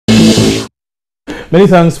Many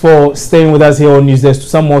thanks for staying with us here on News Desk.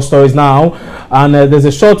 Some more stories now. And there's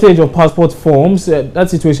a shortage of passport forms. That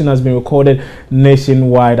situation has been recorded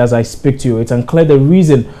nationwide as I speak to you. It's unclear the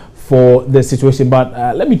reason for the situation, but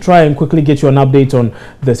let me try and quickly get you an update on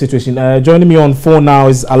the situation. Joining me on phone now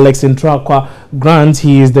is Alex Intrakwa Grant.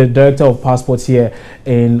 He is the Director of Passports here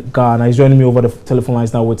in Ghana. He's joining me over the telephone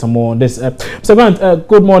lines now with some more on this. Mr. Grant,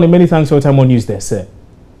 good morning. Many thanks for your time on News Desk, sir.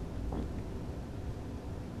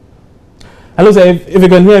 Hello, sir. If you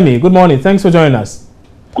can hear me, good morning. Thanks for joining us.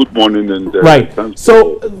 Good morning. And right.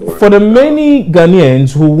 So, for the many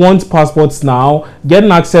Ghanaians who want passports now,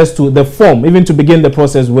 getting access to the form, even to begin the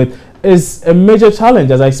process with, is a major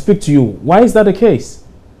challenge as I speak to you. Why is that the case?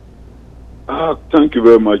 Thank you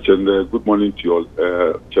very much, and good morning to you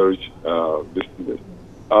all, cherished listeners.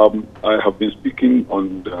 I have been speaking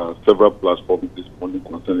on several platforms this morning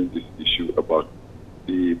concerning this issue about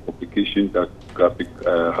the publication that Graphic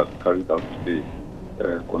has carried out today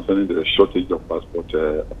concerning the shortage of passport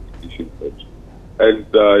application forms. And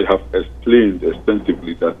I have explained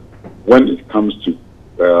extensively that when it comes to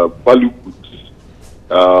value goods,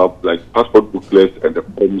 like passport booklets and the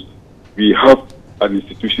forms, we have an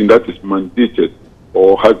institution that is mandated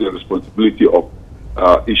or has the responsibility of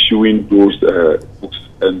issuing those books,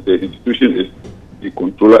 and the institution is the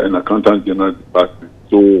Controller and Accountant General Department.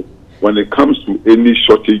 So when it comes to any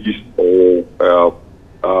shortages or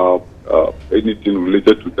anything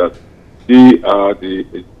related to that, they are the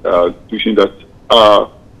institution that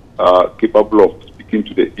are capable of speaking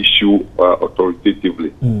to the issue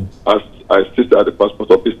authoritatively. As I sit at the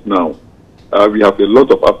passport office now, we have a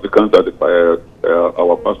lot of applicants at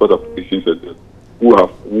our passport application center who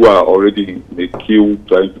are already in the queue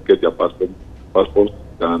trying to get their passports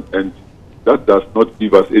done, and that does not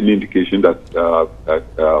give us any indication that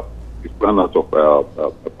we've run out of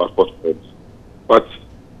passport forms. But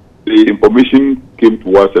the information came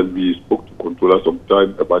to us, and we spoke to Controller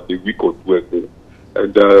sometime about a week or two ago,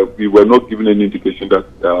 and we were not given any indication that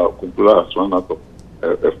Controller has run out of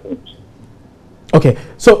forms. Okay,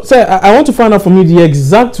 so sir, I want to find out from you the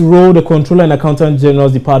exact role the Controller and Accountant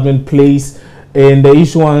General's Department plays in the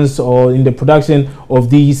issuance or in the production of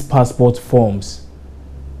these passport forms.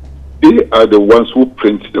 They are the ones who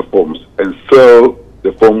print the forms and sell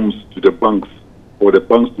the forms to the banks, for the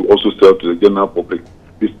banks to also sell to the general public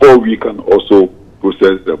before we can also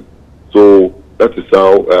process them. So that is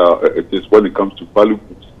how it is when it comes to value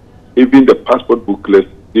goods. Even the passport booklets,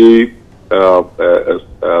 they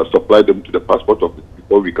supply them to the passport office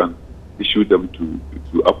before we can issue them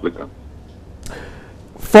to applicants.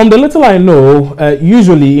 From the little I know,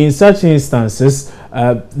 usually in such instances,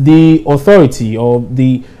 the authority or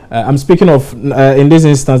the, I'm speaking of in this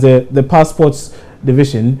instance, the passports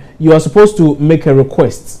division, you are supposed to make a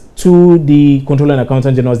request to the Controller and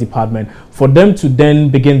Accountant General's Department for them to then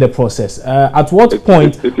begin the process. At what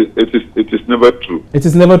point? It is never true. It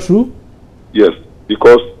is never true? Yes,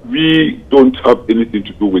 because we don't have anything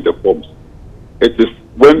to do with the forms. It is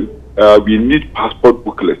when we need passport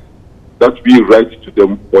booklets that we write to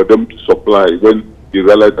them for them to supply when we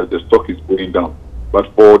realize that the stock is going down.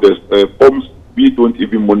 But for the forms, we don't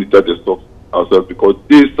even monitor the stock ourselves because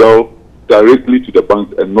they sell directly to the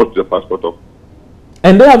banks and not to the passport office.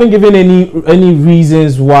 And they haven't given any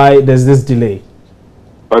reasons why there's this delay?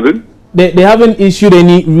 Pardon? They haven't issued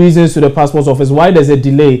any reasons to the passport office why there's a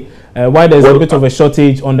delay, why there's a bit of a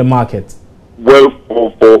shortage on the market? Well,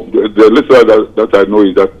 for the listener that I know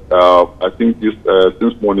is that I think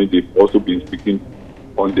since morning they've also been speaking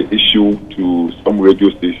on the issue to some radio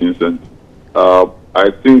stations, and I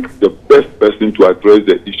think the best person to address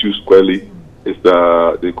the issue squarely is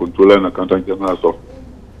the Controller and Accountant General's office.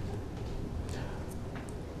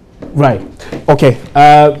 Right. Okay.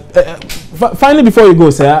 Finally, before you go,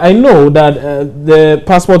 sir, I know that the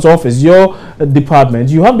passport office, your department,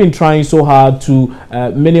 you have been trying so hard to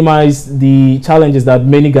minimize the challenges that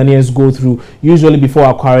many Ghanaians go through, usually before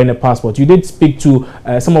acquiring a passport. You did speak to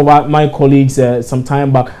some of my colleagues some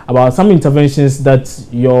time back about some interventions that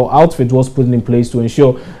your outfit was putting in place to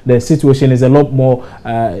ensure the situation is a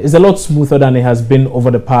lot smoother than it has been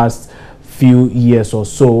over the past few years or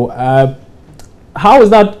so. How is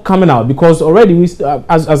that coming out? Because already,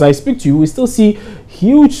 as I speak to you, we still see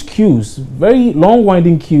huge queues, very long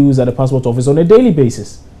winding queues at the passport office on a daily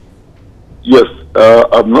basis. Yes,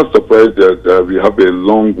 I'm not surprised that we have a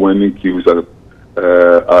long winding queues at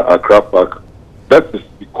Accra Park. That is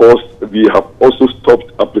because we have also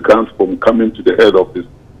stopped applicants from coming to the head office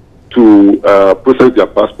to process their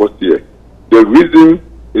passports here. The reason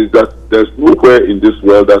is that there's nowhere in this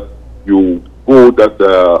world that you go that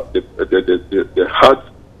the heart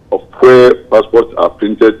of where passports are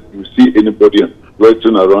printed minute you see anybody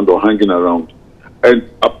loitering around or hanging around. And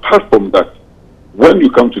apart from that, when you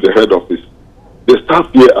come to the head office, the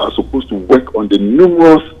staff here are supposed to work on the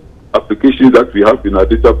numerous applications that we have in our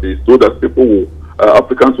database so that people will,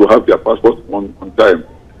 applicants will have their passports on time.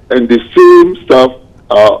 And the same staff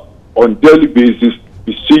are on daily basis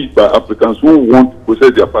besieged by applicants who want to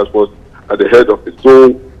process their passports at the head office.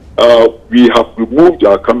 So we have removed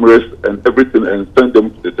our cameras and everything and sent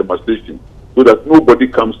them to the Tema station so that nobody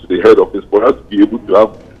comes to the head office for us to be able to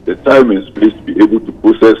have the time and space to be able to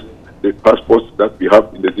process the passports that we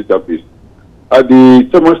have in the database. At the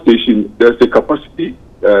Tema station, there's a capacity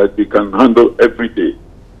they can handle every day.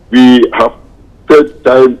 We have said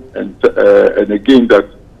time and again that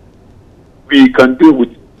we can deal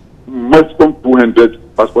with maximum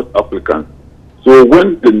 200 passport applicants. So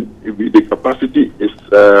when the capacity is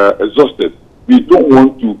exhausted, we don't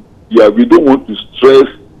want to stress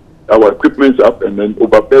our equipment up and then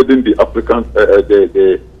overburden the applicants,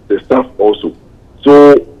 the staff also.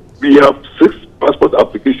 So we have 6 passport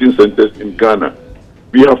application centers in Ghana.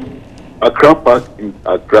 We have Accra Park in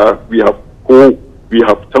Accra, we have Ko, we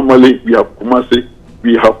have Tamale, we have Kumasi,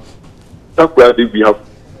 we have Takoradi, we have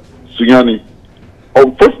Sunyani.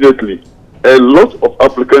 Unfortunately, a lot of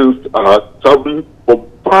applicants are traveling from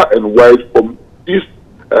far and wide from these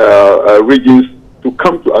regions to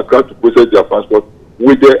come to Accra to process their passport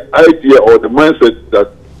with the idea or the mindset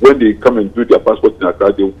that when they come and do their passport in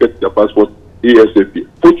Accra, they will get their passport ASAP,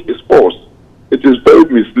 which is false. It is very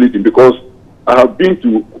misleading because I have been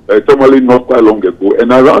to Tamale not quite long ago,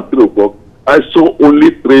 and around 3 o'clock, I saw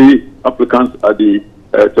only 3 applicants at the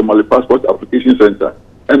Tamale Passport Application Center.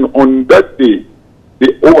 And on that day, the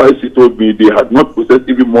OIC told me they had not processed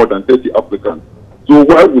even more than 30 applicants. So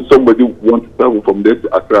why would somebody want to travel from there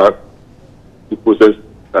to Accra to process?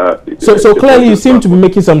 So clearly you seem to be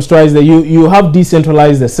making some strides there. You have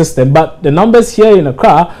decentralized the system, but the numbers here in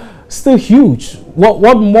Accra still huge.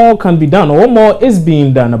 What more can be done, or what more is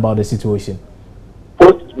being done about the situation?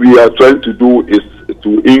 What we are trying to do is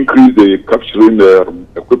to increase the capturing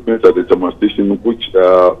equipment at the Tema station, which,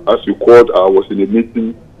 as you called, I was in a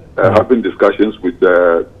meeting having discussions with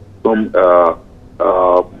some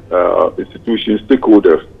institutions,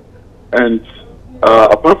 stakeholders. And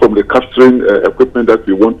apart from the capturing equipment that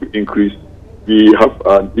we want to increase, we have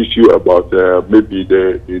an issue about maybe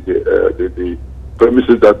the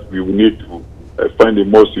premises that we will need to find a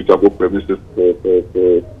more suitable premises for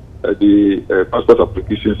the passport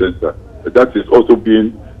application center. That is also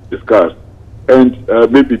being discussed. And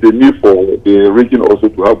maybe the need for the region also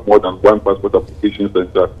to have more than one passport application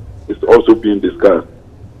center is also being discussed.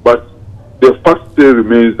 But the fact still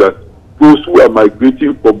remains that those who are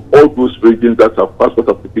migrating from all those regions that have passport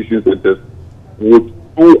application centers would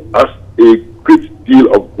do us a great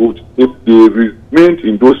deal of good if they remained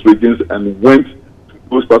in those regions and went to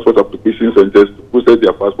those passport application centers to process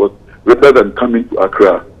their passports rather than coming to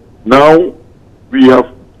Accra. Now we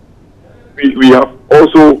have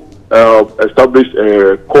also established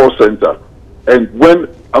a call center, and when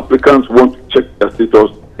applicants want to check their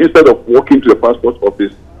status, instead of walking to the passport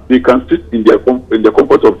office, they can sit in the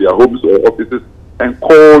comfort of their homes or offices and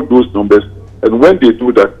call those numbers. And when they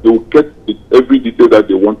do that, they will get every detail that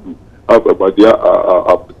they want to have about their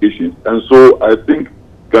applications. And so I think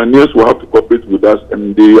Ghanaians will have to cooperate with us,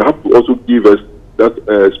 and they have to also give us that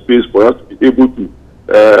space for us to be able to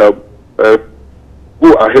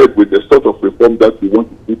go ahead with the sort of reform that we want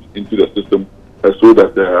to put into the system, so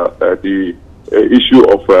that the issue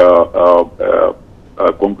of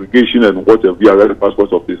congregation and whatever via the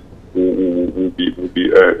passport office will be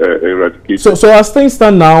eradicated. So as things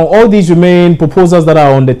stand now, all these remain proposals that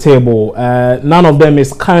are on the table. None of them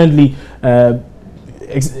is currently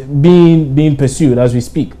being pursued as we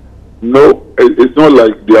speak. No, it's not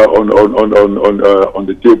like they are on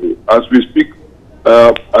the table as we speak.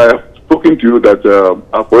 I have spoken to you that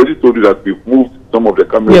I've already told you that we've moved some of the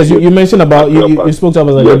cameras. Yes, you mentioned about you spoke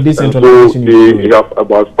about yes, decentralization. So we have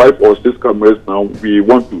about 5 or 6 cameras now. We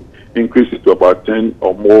want to increase it to about 10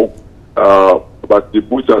 or more. But the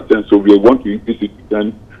booths are 10, so we want to increase it to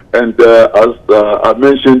 10. And as I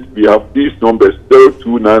mentioned, we have these numbers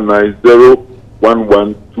 0299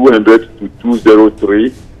 011 200 to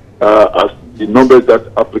 203 as the numbers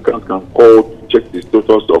that applicants can call to check the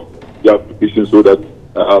status of the application, so that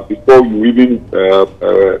before you even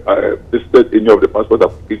visited any of the passport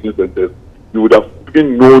application centers, you would have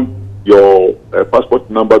even known your passport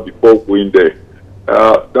number before going there.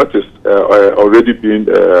 That is already been,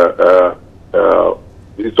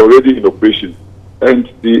 it's already in operation. And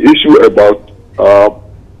the issue about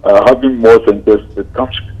having more centers, it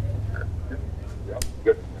comes to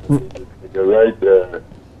get the right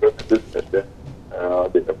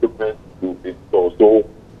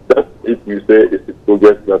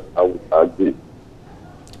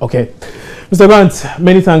Mr. Grant,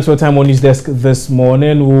 many thanks for your time on News Desk this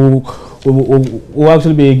morning. We'll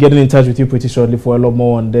actually be getting in touch with you pretty shortly for a lot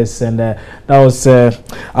more on this. And that was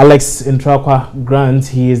Alex Intrakwa Grant.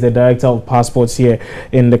 He is the Director of Passports here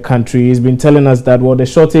in the country. He's been telling us that the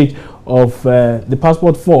shortage of the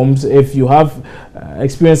passport forms, if you have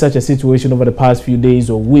experienced such a situation over the past few days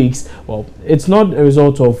or weeks, well, it's not a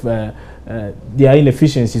result of their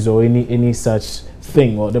inefficiencies or any such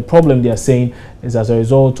thing, or the problem they are saying is as a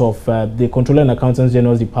result of the Comptroller and Accountant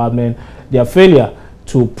General's Department, their failure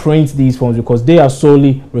to print these forms, because they are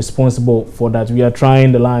solely responsible for that. We are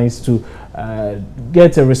trying the lines to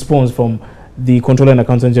get a response from the Comptroller and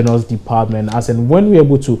Accountant General's Department, as and when we're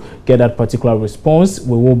able to get that particular response,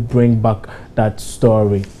 we will bring back that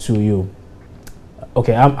story to you.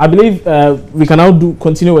 Okay, I believe we can now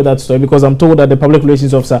continue with that story, because I'm told that the Public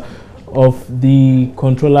Relations Officer of the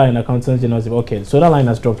Comptroller and Accountant General. Okay, so that line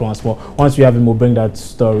has dropped once more. Once we have him, we'll bring that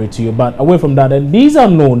story to you. But away from that, and these are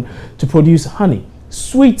known to produce honey,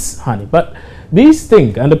 sweet honey. But bees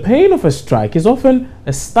sting, and the pain of a strike is often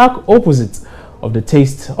a stark opposite of the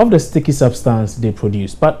taste of the sticky substance they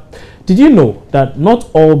produce. But did you know that not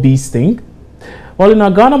all bees sting? Well, in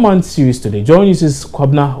our Ghana Month series today, Joy News'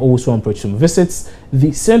 Kwabna Owusu-Amprechum visits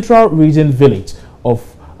the central region village of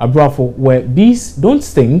Abrafo, where bees don't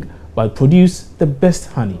sting but produce the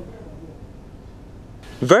best honey.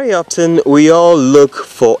 Very often, we all look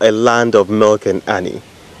for a land of milk and honey,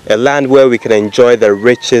 a land where we can enjoy the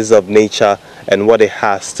riches of nature and what it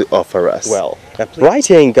has to offer us. Well, right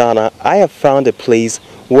here in Ghana, I have found a place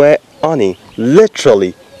where honey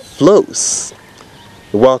literally flows.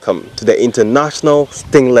 Welcome to the International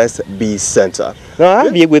Stingless Bee Center. Now, I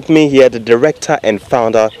have here with me here the director and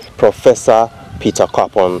founder, Professor Peter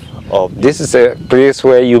Kwapon. This is a place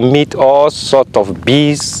where you meet all sorts of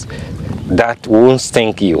bees that won't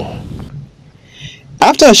sting you.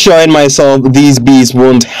 After assuring myself these bees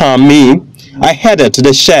won't harm me, I headed to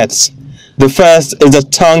the sheds. The first is the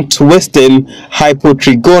tongue-twisting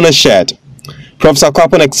Hypotrigona shed. Professor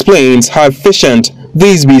Kwapon explains how efficient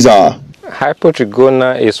these bees are.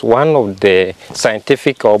 Hypotrigona is one of the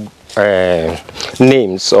scientific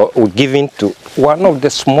names given to one of the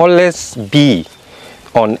smallest bee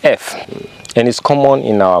on earth, and it's common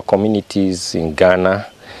in our communities in Ghana.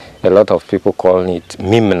 A lot of people call it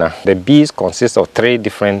Mimna. The bees consist of three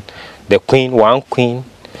different, one queen,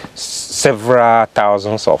 several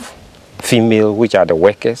thousands of female, which are the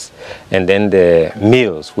workers, and then the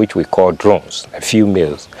males, which we call drones, a few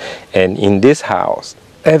males. And in this house,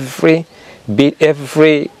 every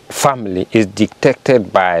family is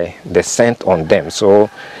detected by the scent on them. So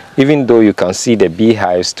even though you can see the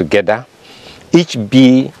beehives together, each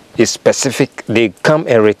bee is specific. They come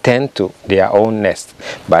and return to their own nest,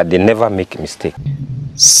 but they never make a mistake.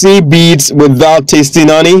 See bees without tasting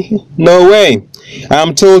honey? No way.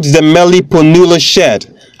 I'm told the Meliponula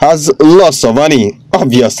shed has lots of honey,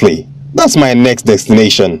 obviously. That's my next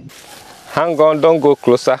destination. Hang on, don't go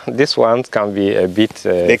closer. This one can be a bit...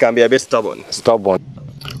 they can be a bit stubborn.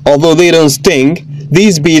 Although they don't sting,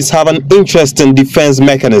 these bees have an interesting defense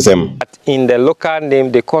mechanism. In the local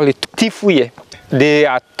name, they call it tifuye. They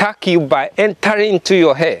attack you by entering into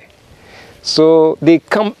your hair. So they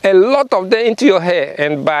come, a lot of them, into your hair,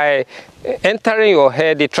 and by entering your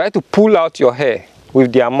hair, they try to pull out your hair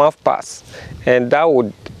with their mouth parts, and that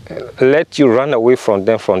would let you run away from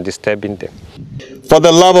them, from disturbing them. For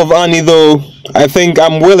the love of honey, though, I think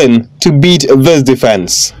I'm willing to beat this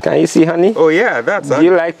defense. Can you see honey? Oh yeah, that's honey. Do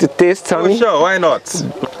you like to taste honey? Oh, sure, why not?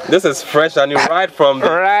 This is fresh honey right from the...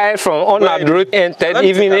 Right from unadulterated,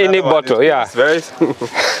 even in a bottle, yeah. It's very...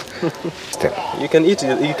 You can eat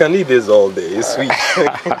it. You can eat this all day. It's sweet.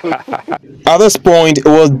 At this point, it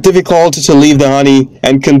was difficult to leave the honey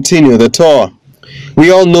and continue the tour.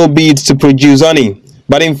 We all know bees to produce honey,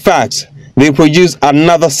 but in fact, they produce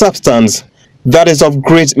another substance that is of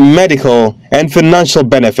great medical and financial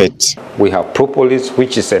benefit. We have propolis,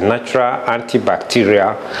 which is a natural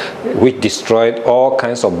antibacterial, which destroyed all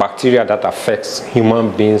kinds of bacteria that affects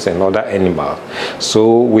human beings and other animals.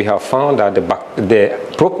 So we have found that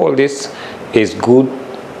the propolis is good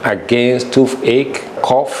against toothache,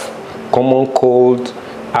 cough, common cold,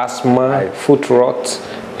 asthma, foot rot,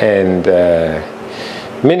 and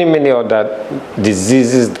many other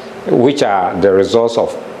diseases which are the results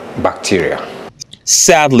of bacteria.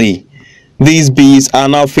 Sadly, these bees are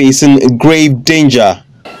now facing grave danger.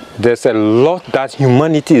 There's a lot that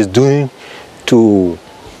humanity is doing to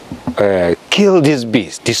kill these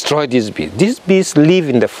bees, destroy these bees. These bees live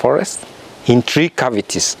in the forest, in tree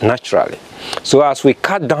cavities, naturally. So as we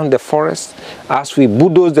cut down the forest, as we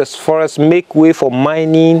bulldoze the forest, make way for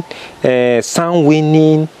mining, sand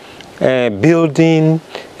winning, building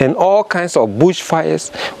and all kinds of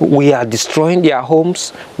bushfires. We are destroying their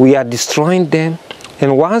homes, we are destroying them.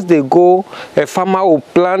 And once they go, a farmer will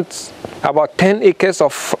plant about 10 acres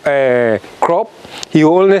of crop, he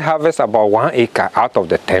only harvests about 1 acre out of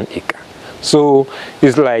the 10 acre. So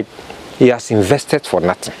it's like he has invested for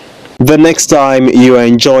nothing. The next time you are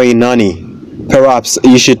enjoying honey, perhaps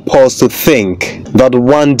you should pause to think that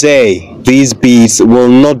one day these bees will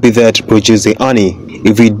not be there to produce the honey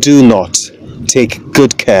if we do not take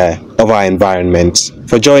good care of our environment.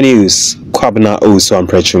 For Joy News, Kwabena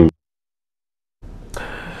Osuamprechum.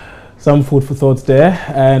 Some food for thought there,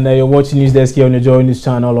 and you're watching News Desk here on your Joy News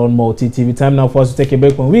channel on Multi TV. Time now for us to take a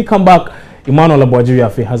break. When we come back, Emmanuel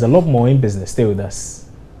Abojiriafe has a lot more in business. Stay with us.